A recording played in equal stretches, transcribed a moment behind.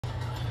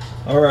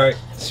Alright,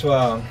 so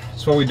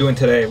that's what we're doing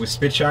today. We're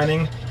spit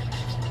shining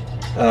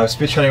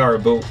our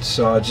boots.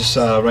 So I'll just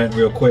run it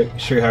real quick,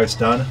 show you how it's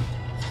done.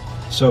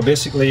 So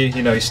basically,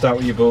 you start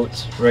with your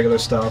boots, regular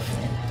stuff.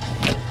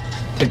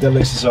 Take the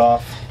laces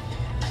off.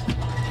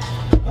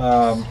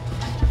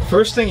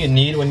 First thing you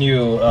need when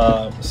you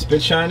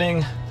spit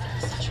shining,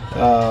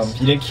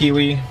 you need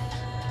kiwi, you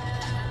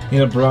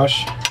need a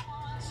brush,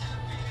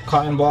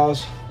 cotton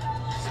balls,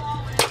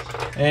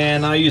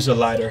 and I use a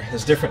lighter.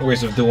 There's different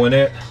ways of doing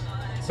it.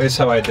 This is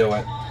how I do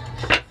it.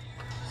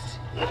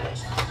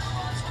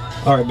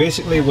 Alright,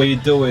 basically what you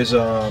do is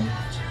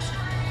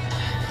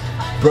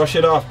brush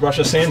it off, brush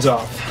the sands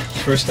off.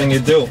 First thing you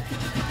do.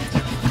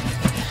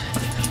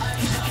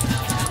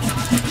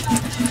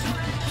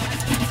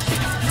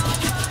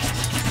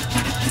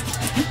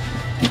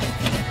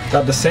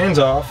 Got the sands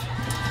off.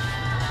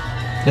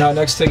 Now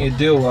next thing you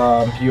do,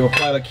 you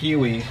apply the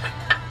kiwi.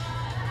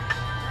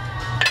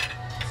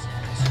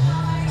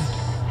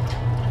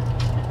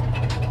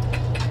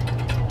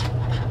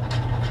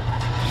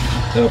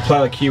 Then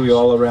apply the kiwi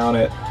all around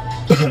it.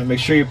 Make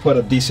sure you put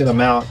a decent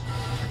amount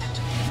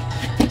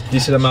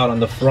on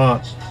the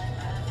front.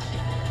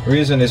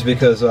 Reason is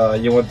because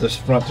you want this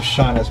front to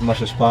shine as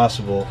much as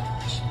possible.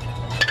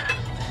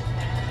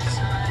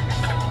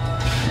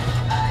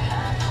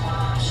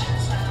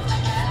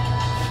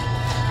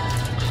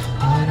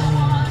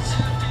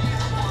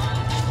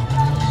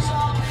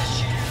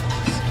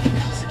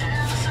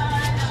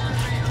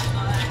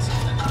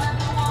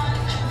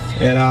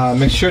 And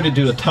make sure to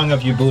do the tongue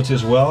of your boots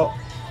as well.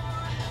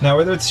 Now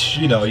whether it's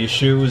your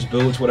shoes,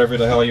 boots, whatever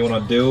the hell you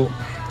want to do,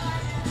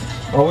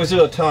 always do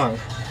the tongue,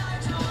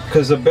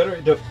 because the better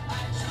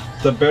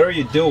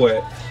you do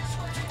it,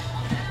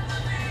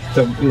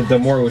 the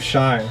more it will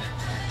shine.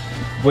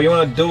 What you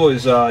want to do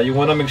is you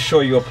want to make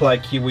sure you apply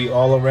kiwi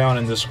all around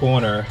in this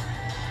corner,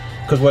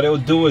 because what it will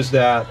do is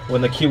that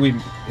when the kiwi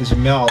is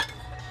melt,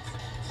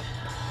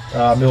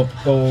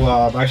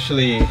 it'll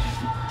actually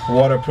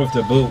waterproof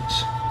the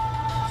boots.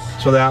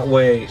 So that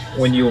way,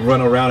 when you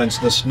run around in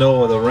the snow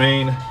or the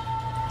rain,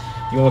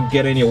 you won't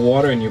get any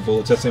water in your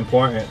boots. That's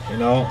important,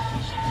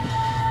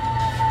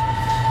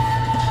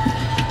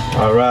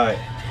 Alright,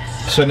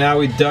 so now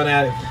we're done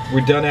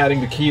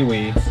adding the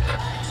kiwi.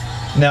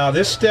 Now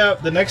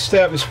the next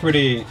step is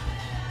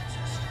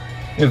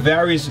it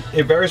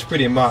varies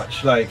pretty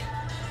much. Like,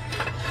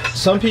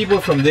 some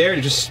people from there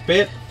just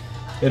spit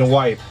and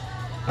wipe.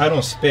 I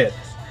don't spit.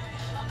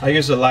 I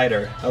use a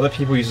lighter. Other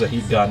people use a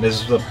heat gun.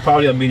 There's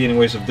probably a million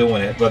ways of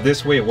doing it, but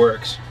this way it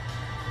works.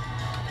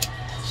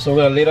 So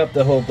we're gonna lit up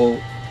the whole boot.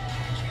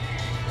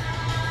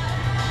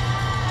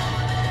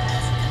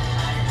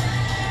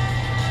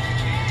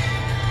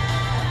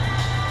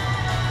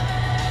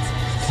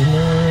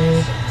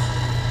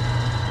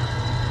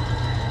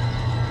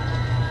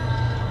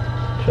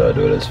 Try to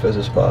do it as fast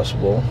as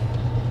possible.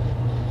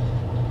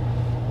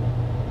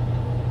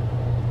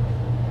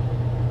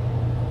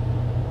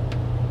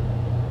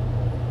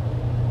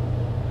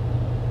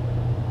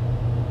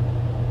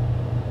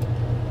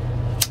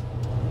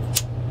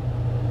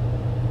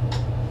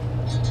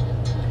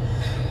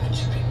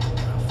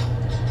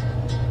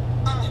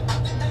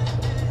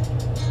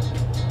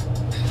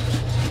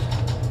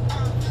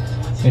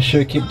 Make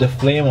sure you keep the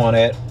flame on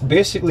it.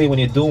 Basically, when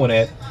you're doing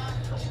it,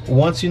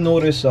 once you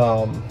notice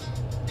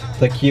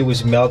the kiwi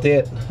is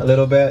melted a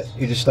little bit,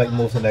 you just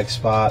move to the next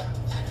spot.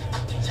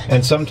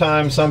 And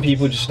sometimes some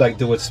people just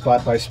do it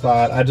spot by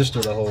spot. I just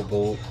do the whole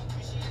boot,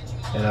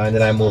 and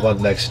then I move on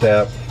to the next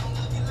step.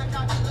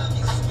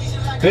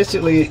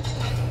 Basically,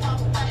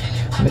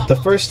 the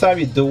first time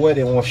you do it,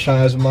 it won't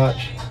shine as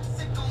much.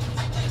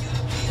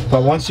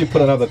 But once you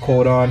put another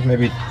coat on,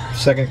 maybe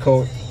second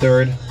coat,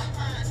 third,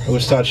 it will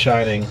start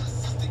shining.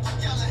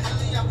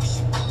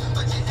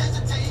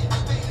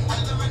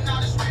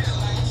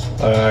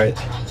 Alright,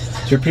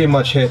 so you pretty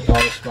much hit all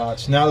the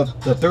spots. Now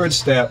the third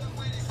step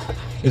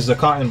is the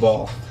cotton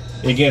ball.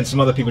 Again, some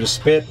other people just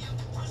spit,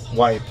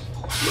 wipe.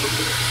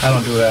 I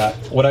don't do that.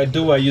 What I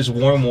do, I use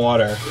warm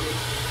water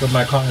with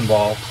my cotton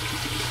ball.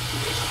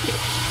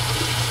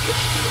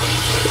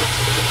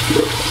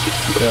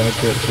 Yeah,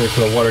 wait for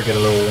the water to get a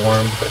little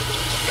warm.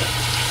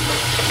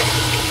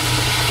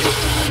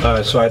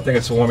 Alright, so I think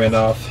it's warm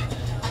enough.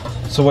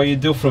 So what you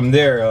do from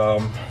there,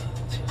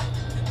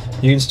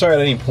 you can start at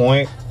any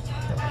point.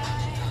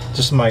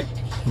 Just my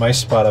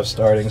spot of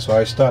starting, so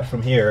I start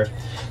from here,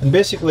 and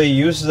basically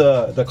use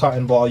the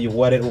cotton ball. You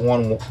wet it with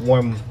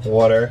warm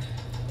water,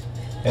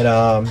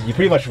 and you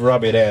pretty much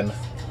rub it in,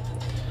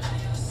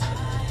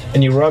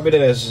 and you rub it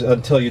in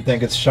until you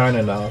think it's shine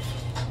enough.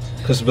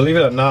 Because believe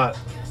it or not,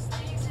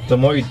 the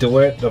more you do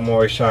it, the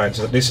more it shines.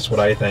 At least it's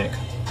what I think.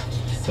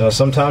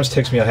 Sometimes it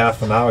takes me a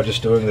half an hour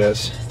just doing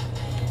this,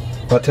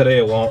 but today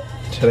it won't.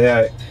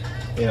 Today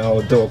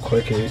I'll do it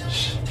quickly,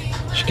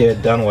 just get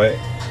it done with.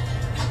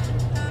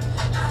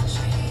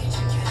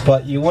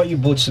 But you want your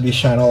boots to be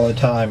shine all the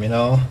time,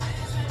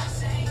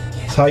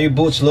 It's how your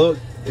boots look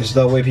is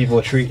the way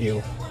people treat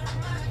you.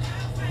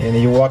 And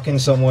you walk in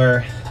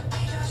somewhere,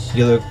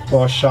 you look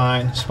all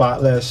shine,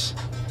 spotless.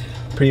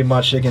 Pretty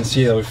much you can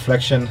see the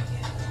reflection.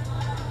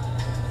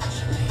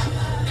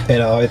 You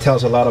know, it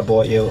tells a lot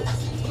about you.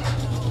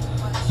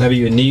 Maybe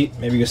you're neat,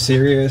 maybe you're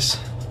serious.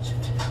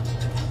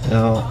 You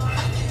know.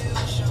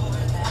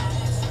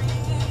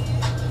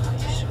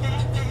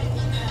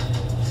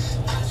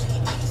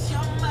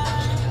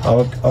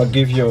 I'll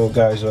give you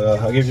guys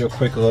I'll give you a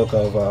quick look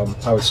of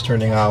how it's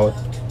turning out.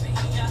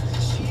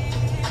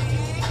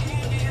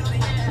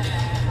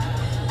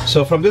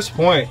 So from this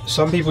point,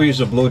 some people use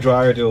a blow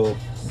dryer to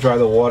dry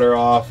the water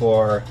off,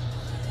 or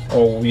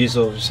use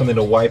something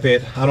to wipe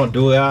it. I don't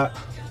do that.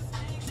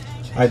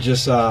 I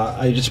just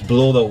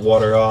blow the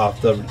water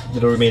off, the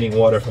remaining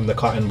water from the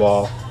cotton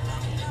ball.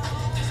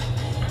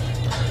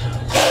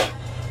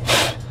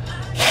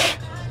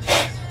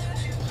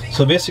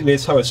 So basically,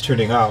 it's how it's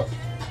turning out.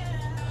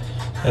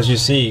 As you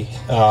see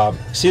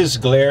this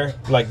glare,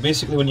 like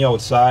basically when you're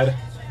outside,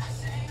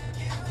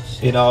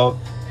 you know,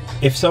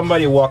 if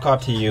somebody walk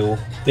up to you,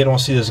 they don't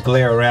see this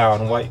glare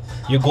around. What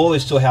your goal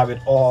is to have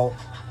it all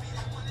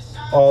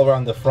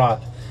around the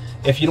front.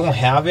 If you don't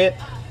have it,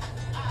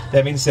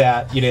 that means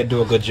that you didn't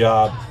do a good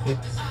job.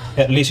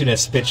 At least you didn't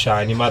spit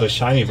shine. You might have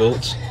shiny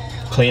boots,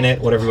 clean it,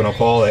 whatever you want to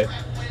call it.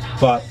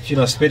 But if you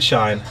don't spit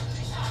shine,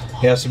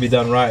 it has to be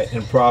done right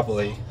and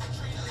properly.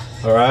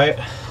 Alright?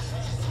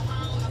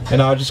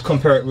 And I'll just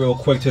compare it real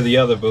quick to the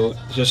other boot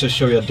just to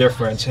show you a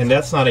difference. And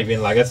that's not even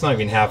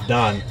half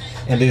done.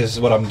 And this is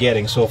what I'm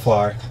getting so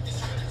far.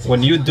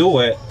 When you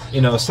do it,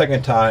 you know,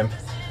 second time,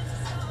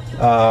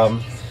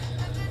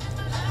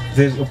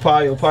 this will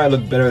probably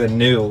look better than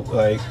new.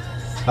 Like,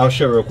 I'll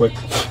show you real quick.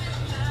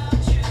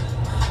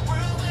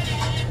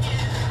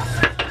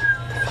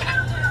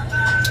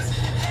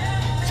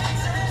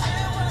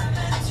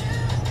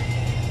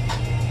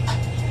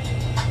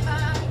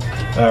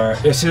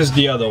 Alright, this is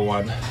the other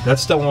one.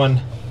 That's the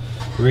one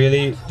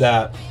really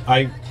that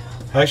I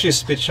actually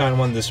spit shine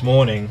one this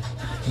morning,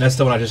 and that's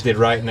the one I just did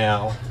right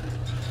now.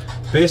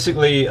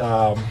 Basically,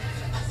 as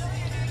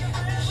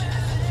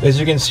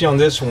you can see on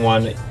this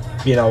one,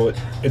 you know,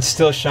 it's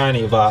still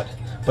shiny, but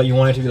you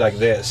want it to be like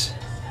this.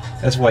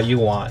 That's what you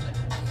want.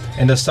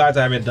 And the sides,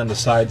 I haven't done the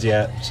sides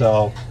yet,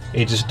 so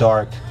it's just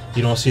dark.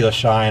 You don't see the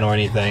shine or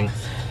anything.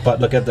 But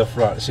look at the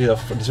front. See the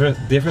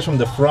difference from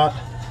the front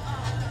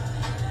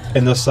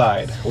and the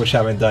side, which I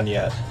haven't done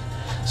yet.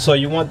 So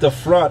you want the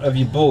front of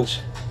your boots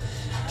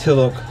to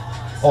look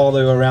all the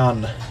way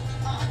around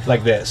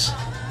like this.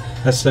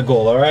 That's the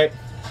goal, alright?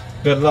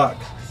 Good luck.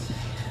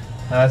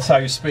 That's how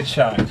you spit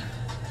shine.